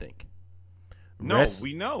than you think. No,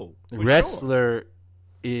 we know. Wrestler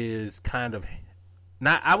is kind of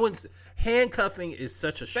not. I wouldn't. Handcuffing is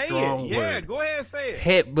such a strong word. Yeah, go ahead and say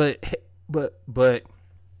it. But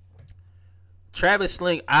Travis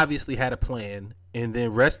Slink obviously had a plan, and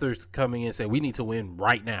then wrestlers coming in and say we need to win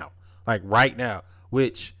right now, like right now.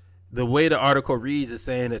 Which the way the article reads is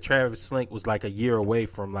saying that Travis Slink was like a year away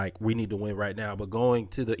from like we need to win right now. But going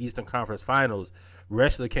to the Eastern Conference Finals,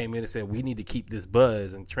 wrestler came in and said we need to keep this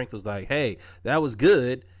buzz, and Trink was like, "Hey, that was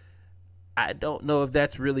good. I don't know if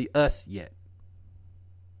that's really us yet."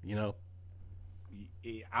 You know.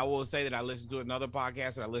 I will say that I listen to another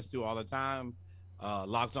podcast that I listen to all the time,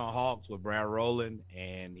 Locked on Hawks with Brad Rowland,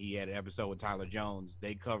 and he had an episode with Tyler Jones.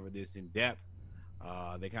 They covered this in depth.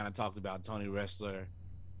 They kind of talked about Tony Wrestler.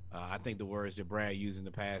 I think the words that Brad used in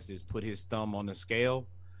the past is put his thumb on the scale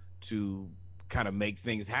to kind of make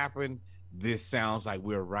things happen. This sounds like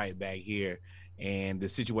we're right back here. And the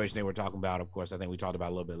situation they were talking about, of course, I think we talked about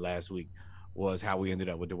a little bit last week, was how we ended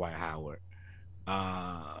up with Dwight Howard.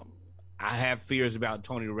 I have fears about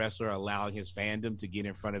Tony Wrestler allowing his fandom to get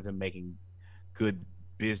in front of him making good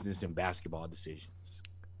business and basketball decisions.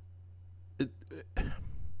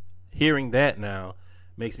 Hearing that now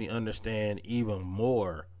makes me understand even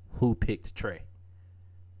more who picked Trey.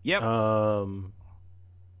 Yep. I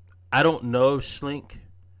don't know if Slink.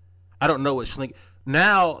 I don't know what Slink.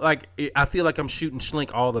 Now, like, I feel like I'm shooting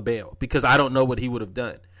Slink all the bail because I don't know what he would have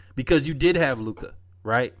done. Because you did have Luka,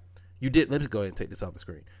 right? You did. Let me go ahead and take this off the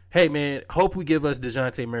screen. Hey, man, hope we give us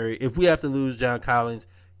Dejounte Murray. If we have to lose John Collins,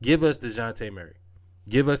 give us Dejounte Murray.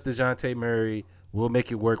 Give us Dejounte Murray. We'll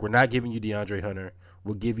make it work. We're not giving you DeAndre Hunter.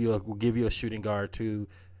 We'll give you a shooting guard too,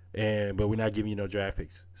 but we're not giving you no draft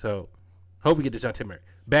picks. So hope we get Dejounte Murray.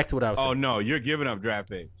 Back to what I was saying. Oh no, you're giving up draft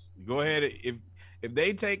picks. Go ahead. If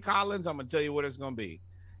they take Collins, I'm gonna tell you what it's gonna be.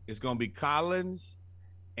 It's gonna be Collins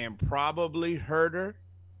and probably Herter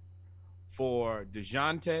for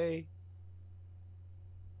DeJounte.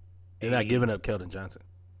 They're not giving up Keldon Johnson.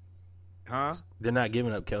 Huh? They're not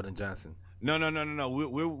giving up Keldon Johnson. No.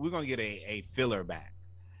 We're gonna get a filler back.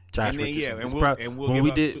 Josh Richardson.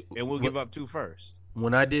 We'll give up two first.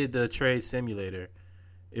 When I did the trade simulator,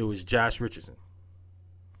 it was Josh Richardson.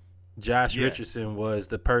 Richardson was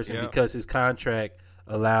the person because his contract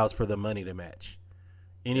allows for the money to match.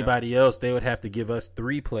 Anybody else, they would have to give us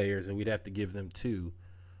 3 players, and we'd have to give them 2.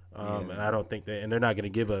 And I don't think and they're not going to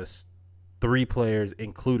give us 3 players,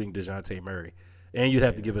 including Dejounte Murray, and you'd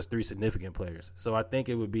have to give us 3 significant players. So I think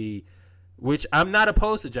it would be. Which I'm not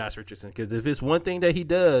opposed to Josh Richardson, because if it's one thing that he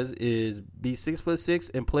does is be 6'6"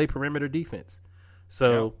 and play perimeter defense.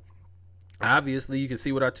 So obviously you can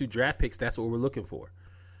see with our 2 draft picks, that's what we're looking for.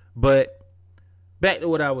 But back to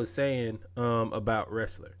what I was saying about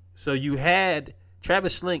Wrestler. So you had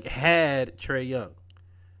Travis Slink had Trae Young.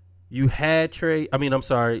 You had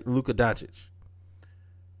Luka Doncic.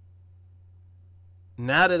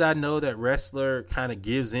 Now that I know that Wrestler kind of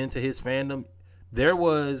gives into his fandom, there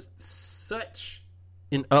was such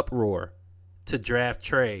an uproar to draft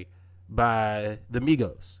Trey by the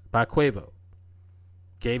Migos, by Quavo.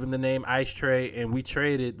 Gave him the name Ice Trey, and we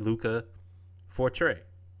traded Luka for Trey.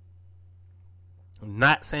 I'm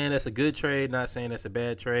not saying that's a good trade, not saying that's a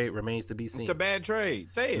bad trade. Remains to be seen. It's a bad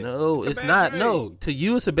trade. Say it. No, it's not. Trade. No, to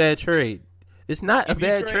you it's a bad trade. It's not a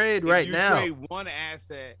bad trade right now. If you trade one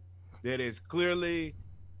asset that is clearly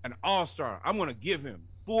an all-star, I'm going to give him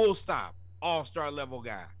full stop. All-star level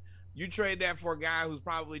guy. You trade that for a guy who's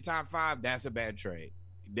probably top 5, that's a bad trade.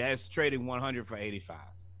 That's trading 100 for 85.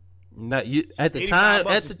 Not you at the time.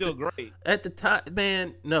 Still great. At the time,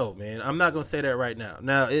 man. No, man. I'm not gonna say that right now.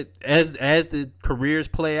 Now, as the careers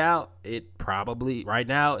play out, it'll probably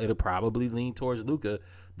lean towards Luka,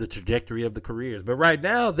 the trajectory of the careers. But right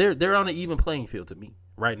now, they're on an even playing field to me.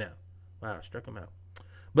 Right now, wow, struck him out.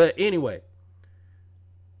 But anyway,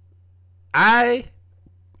 I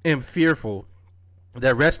am fearful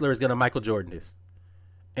that Wrestler is going to Michael Jordan this.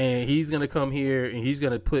 And he's going to come here and he's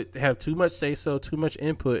going to have too much say-so, too much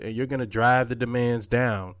input, and you're going to drive the demands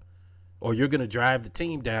down, or you're going to drive the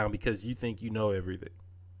team down because you think you know everything.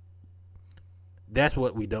 That's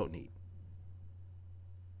what we don't need.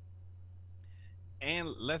 And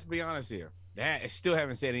let's be honest here. I still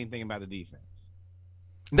haven't said anything about the defense.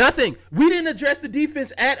 Nothing. We didn't address the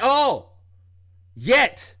defense at all.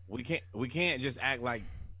 Yet. We can't just act like.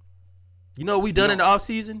 You know what we done in the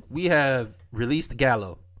offseason? We have released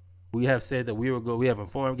Gallo. We have said that we have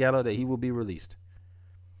informed Gallo that he will be released.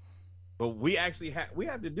 But we actually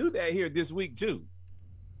have to do that here this week too.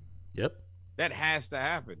 Yep. That has to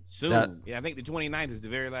happen soon. I think the 29th is the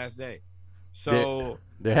very last day. So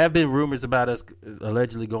there have been rumors about us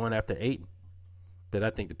allegedly going after Ayton, but I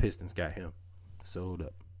think the Pistons got him. sold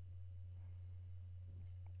up.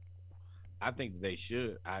 I think that they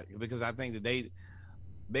should, because I think that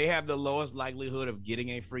they have the lowest likelihood of getting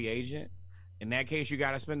a free agent. In that case, you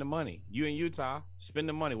got to spend the money. You in Utah, spend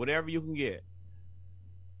the money, whatever you can get.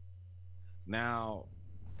 Now,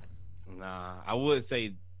 I would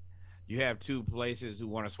say you have two places who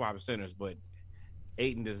want to swap centers, but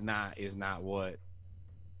Ayton is not what.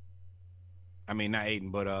 I mean, not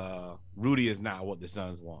Ayton, but Rudy is not what the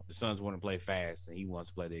Suns want. The Suns want to play fast, and he wants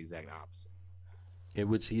to play the exact opposite. In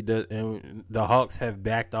which he does, and the Hawks have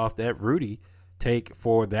backed off that Rudy take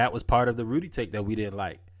that was part of the Rudy take that we didn't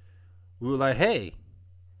like. We were like, hey,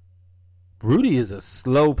 Rudy is a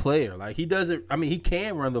slow player. Like, he doesn't, I mean, he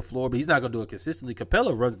can run the floor, but he's not going to do it consistently.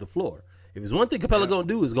 Capella runs the floor. If there's one thing Capella going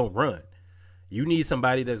to do is going to run. You need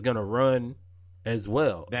somebody that's going to run as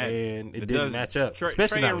well. And it didn't match up.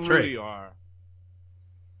 Especially not with Trey. Rudy are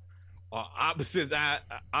opposite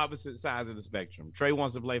sides of the spectrum. Trey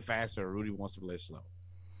wants to play faster. Rudy wants to play slow.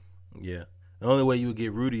 Yeah. The only way you would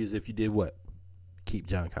get Rudy is if you did what? Keep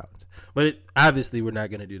John Collins. But obviously, we're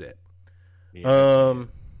not going to do that. Yeah.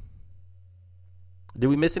 Did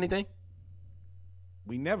we miss anything?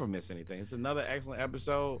 We never miss anything. It's another excellent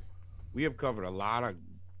episode. We have covered a lot of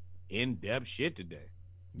in-depth shit today.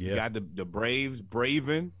 Yeah. We got the Braves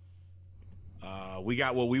braving. We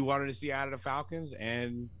got what we wanted to see out of the Falcons,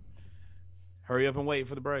 and hurry up and wait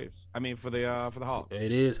for the Braves. I mean, for the Hawks.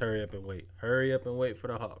 It is hurry up and wait. Hurry up and wait for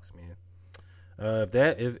the Hawks, man.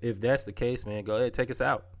 If that's the case, man, go ahead, take us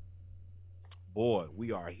out. Boy,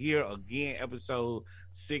 we are here again, episode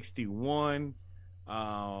 61.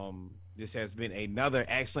 This has been another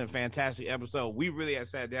excellent, fantastic episode. We really have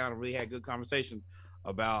sat down and really had good conversation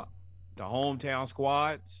about the hometown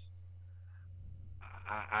squads.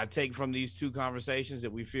 I take from these two conversations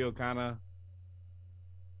that we feel kind of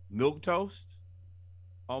milquetoast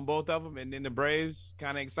on both of them, and then the Braves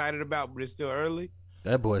kind of excited about, but it's still early.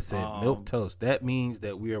 That boy said milquetoast. That means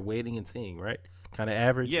that we are waiting and seeing, right? Kind of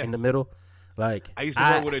average in the middle. Like, I used to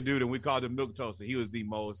work with a dude, and we called him milquetoast, and he was the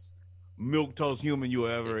most milquetoast human you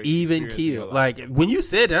ever even keel. Like, when you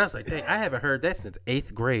said that, I was like, dang, I haven't heard that since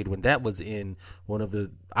 8th grade when that was in one of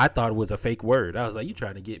the, I thought it was a fake word. I was like, you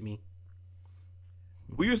trying to get me?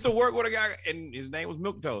 We used to work with a guy, and his name was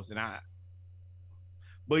Milquetoast,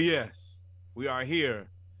 but yes, we are here.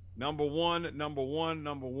 Number one.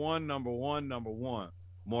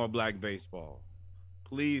 More Black baseball.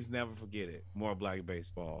 Please never forget it. More Black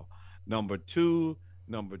baseball. Number two.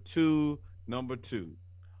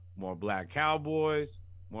 More Black Cowboys.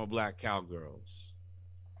 More Black Cowgirls.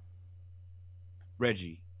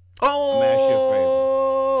 Reggie.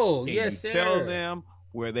 Oh, yes, sir. Tell them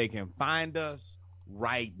where they can find us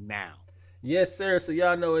right now. Yes, sir. So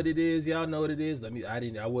y'all know what it is. I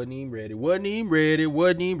wasn't even ready. But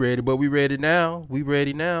we ready now.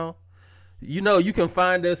 You know, you can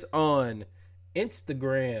find us on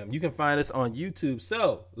Instagram. You can find us on YouTube.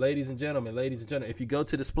 So, ladies and gentlemen, if you go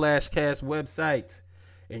to the Splashcast website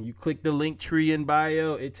and you click the link tree in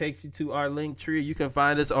bio, it takes you to our link tree. You can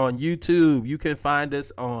find us on YouTube. You can find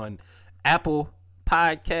us on Apple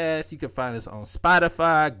Podcasts. You can find us on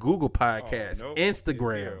Spotify, Google Podcasts,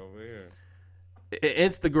 Instagram,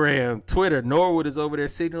 Twitter. Norwood is over there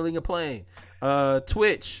signaling a plane.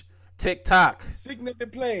 Twitch, TikTok. Signal the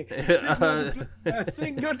plane.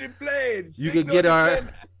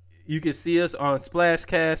 You can see us on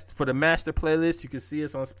Splashcast for the master playlist. You can see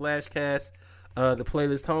us on Splashcast, the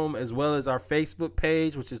playlist home, as well as our Facebook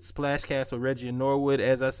page, which is Splashcast with Reggie and Norwood.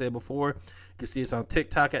 As I said before, you can see us on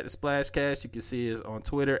TikTok at the Splashcast. You can see us on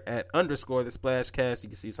Twitter at _ the Splashcast. You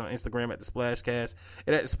can see us on Instagram at the Splashcast,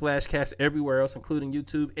 and at the Splashcast everywhere else, including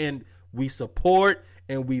YouTube. And we support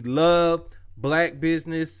and we love Black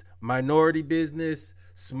business, minority business,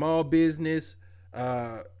 small business,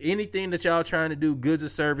 anything that y'all trying to do, goods or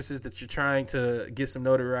services that you're trying to get some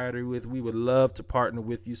notoriety with. We would love to partner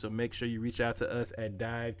with you. So make sure you reach out to us at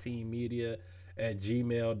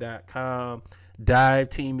diveteammedia@gmail.com.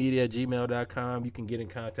 diveteammedia@gmail.com. You can get in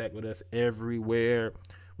contact with us everywhere.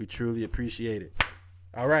 We truly appreciate it.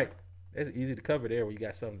 All right. That's easy to cover there when you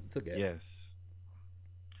got something to look at. Yes.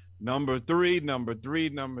 Number three.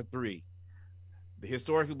 The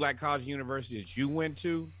historically Black college university that you went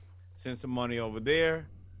to, send some money over there.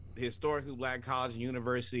 The historically Black college and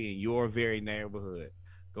university in your very neighborhood.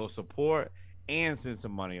 Go support and send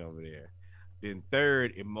some money over there. Then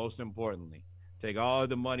third, and most importantly, take all of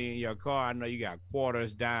the money in your car. I know you got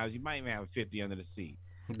quarters, dimes. You might even have 50 under the seat.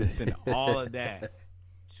 Send all of that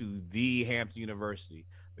to the Hampton University,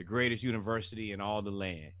 the greatest university in all the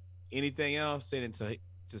land. Anything else, send it to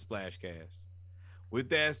Splashcast. With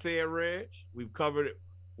that said, Reg, we've covered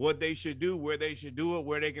what they should do, where they should do it,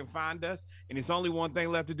 where they can find us. And it's only one thing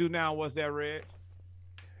left to do now. What's that, Reg?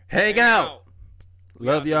 Hang out.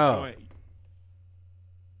 Love y'all.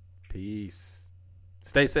 Peace.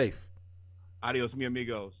 Stay safe. Adios, mi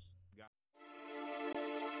amigos.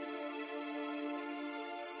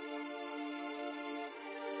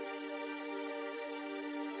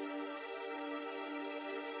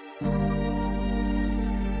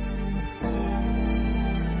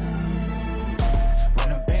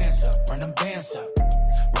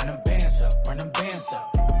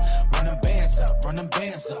 Run them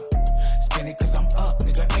bands up. Spin it cause I'm up,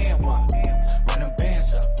 nigga, and what? Run them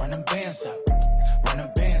bands up, run them bands up. Run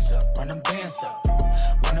them bands up, run them bands up.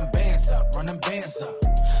 Run them bands up, run them bands up.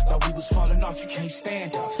 Thought we was falling off, you can't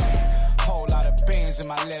stand us. Whole lot of bands in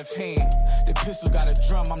my left hand. The pistol got a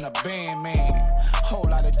drum, I'm the band man. Whole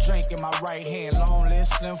lot of drink in my right hand. Long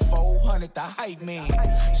list, slim 400, the hype man.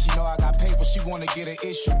 She know I got paper, she wanna get an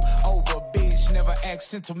issue. Over a bitch, never act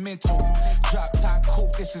sentimental. Drop top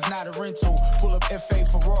coupe, this is not a rental. Pull up FA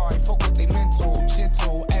Ferrari, fuck with they mental.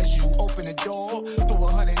 Gentle as you open the door. Throw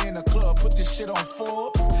 100 in the club, put this shit on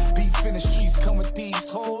Forbes. Beef in the streets, come with these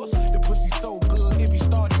hoes. The pussy so good, it be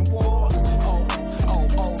starting wars.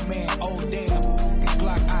 Oh man, oh damn. It's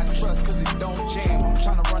Glock I trust cause it don't jam. I'm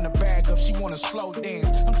tryna run the bag up, she wanna slow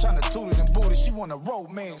dance. I'm tryna toot it and boot it, she wanna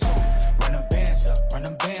romance. Run them bands up, run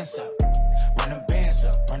them bands up. Run them bands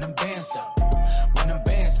up, run them bands up. Run them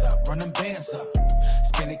bands up, run them bands up.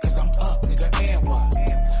 Spin it cause I'm up, nigga, and what?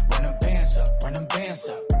 Run them bands up, run them bands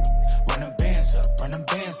up. Run them bands up, run them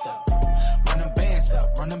bands up. Run them bands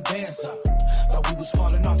up, run them bands up. Thought we was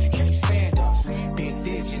falling off, you can't stand us. Big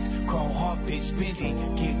digits, chrome heart, bitch, Bentley,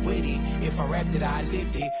 get witty. If I rapped it, I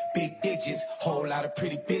lived it. Big digits, whole lot of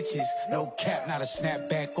pretty bitches. No cap, not a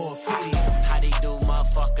snapback or a fitty. How they do,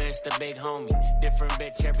 motherfucker? It's the big homie. Different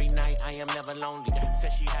bitch every night, I am never lonely.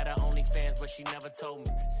 Said she had her OnlyFans, but she never told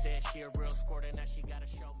me. Said she a real squirter, now she gotta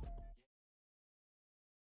show me.